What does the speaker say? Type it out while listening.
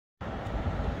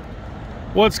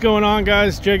What's going on,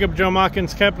 guys? Jacob Joe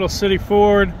Mockins, Capital City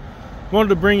Ford. Wanted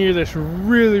to bring you this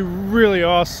really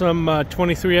awesome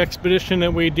 23 Expedition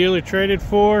that we dealer traded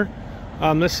for.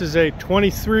 This is a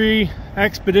 23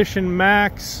 Expedition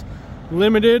Max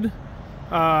Limited.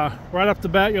 Right off the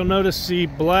bat, you'll notice the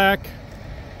black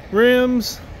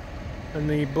rims and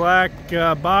the black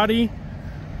body.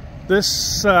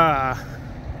 This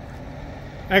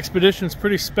Expedition is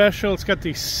pretty special. It's got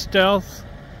the stealth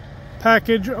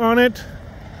package on it,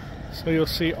 so you'll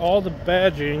see all the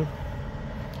badging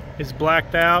is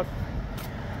blacked out.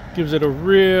 Gives it a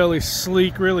really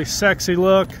sleek, really sexy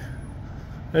look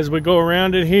as we go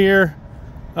around it here.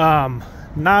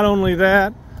 Not only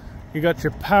that, you got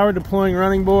your power deploying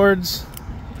running boards.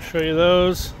 I'll show you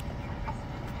those.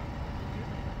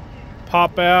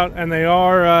 Pop out, and they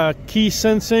are key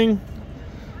sensing,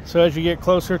 so as you get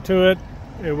closer to it,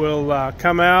 it will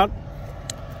come out.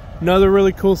 Another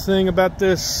really cool thing about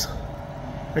this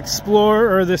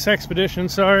Explorer, or this Expedition,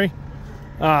 sorry,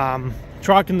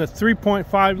 trucking the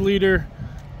 3.5 liter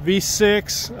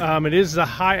V6. It is the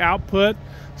high output,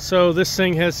 so this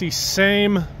thing has the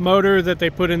same motor that they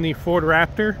put in the Ford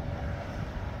Raptor.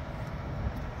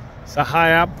 It's a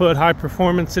high output, high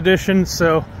performance edition,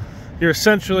 so you're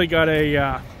essentially got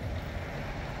a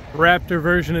Raptor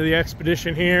version of the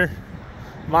Expedition here,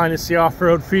 minus the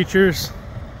off-road features.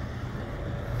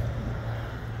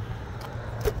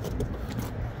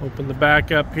 Open the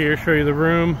back up here, show you the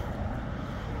room.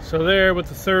 So there, with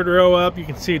the third row up, you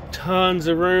can see tons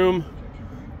of room.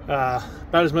 About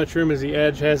as much room as the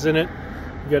Edge has in it.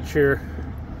 You got your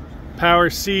power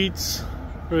seats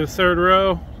for the third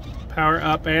row, power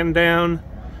up and down,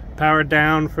 power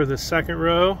down for the second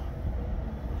row.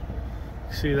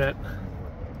 See that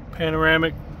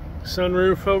panoramic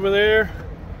sunroof over there.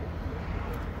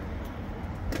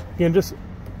 Again, just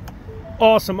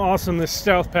awesome. This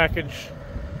stealth package,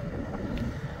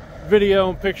 video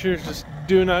and pictures just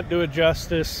do not do it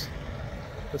justice.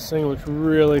 This thing looks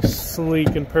really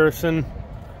sleek in person.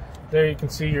 There you can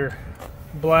see your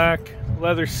black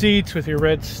leather seats with your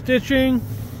red stitching.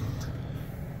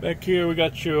 Back here we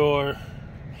got your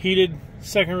heated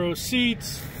second row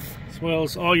seats, as well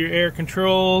as all your air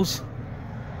controls.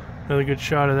 Another good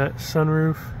shot of that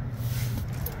sunroof.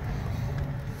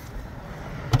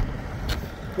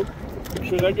 Make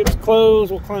sure that gets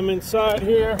closed. We'll climb inside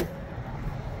here.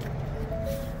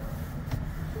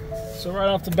 So right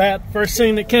off the bat, first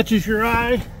thing that catches your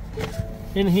eye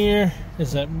in here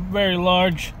is that very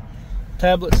large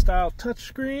tablet style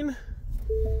touchscreen.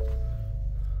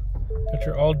 Got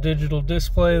your all digital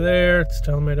display there. It's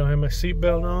telling me I don't have my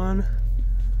seatbelt on.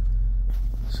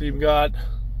 So you've got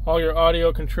all your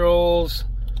audio controls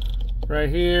right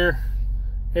here.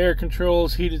 Air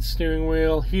controls, heated steering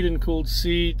wheel, heated and cooled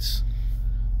seats.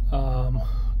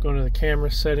 Going to the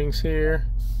camera settings here.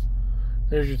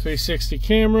 There's your 360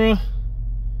 camera.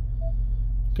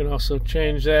 You can also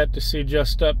change that to see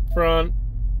just up front,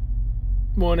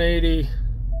 180,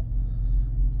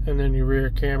 and then your rear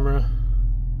camera.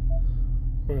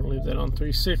 We're going to leave that on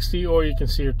 360, or you can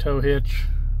see your tow hitch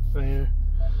there.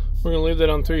 We're going to leave that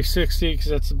on 360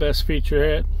 because that's the best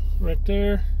feature right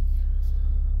there.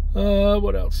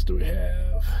 What else do we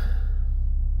have?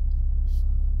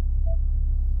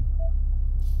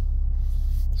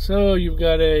 So you've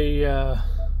got a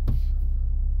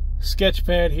sketch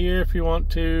pad here if you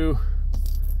want to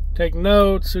take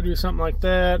notes or do something like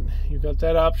that. You've got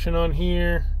that option on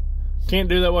here. Can't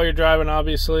do that while you're driving,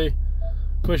 obviously.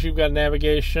 Of course, you've got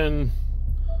navigation,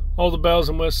 all the bells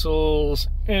and whistles,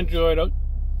 Android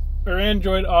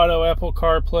Auto, Apple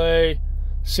CarPlay,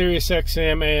 Sirius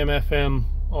XM, AM, FM,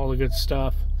 all the good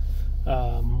stuff.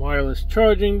 Wireless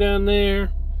charging down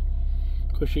there.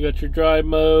 Of course, you got your drive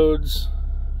modes.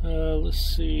 Let's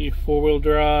see, four-wheel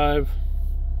drive,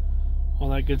 all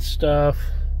that good stuff.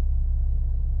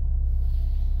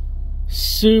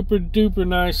 Super duper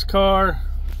nice car.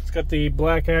 It's got the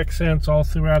black accents all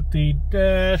throughout the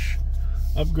dash.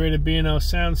 Upgraded B&O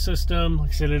sound system. Like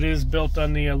I said, it is built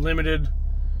on the limited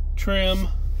trim.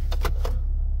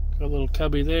 Got a little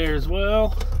cubby there as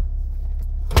well.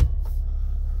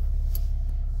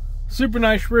 Super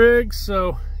nice rig.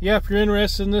 So yeah, if you're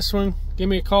interested in this one, give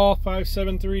me a call,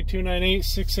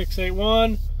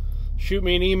 573-298-6681. Shoot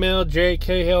me an email,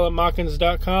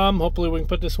 jcahill@mockins.com. Hopefully we can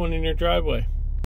put this one in your driveway.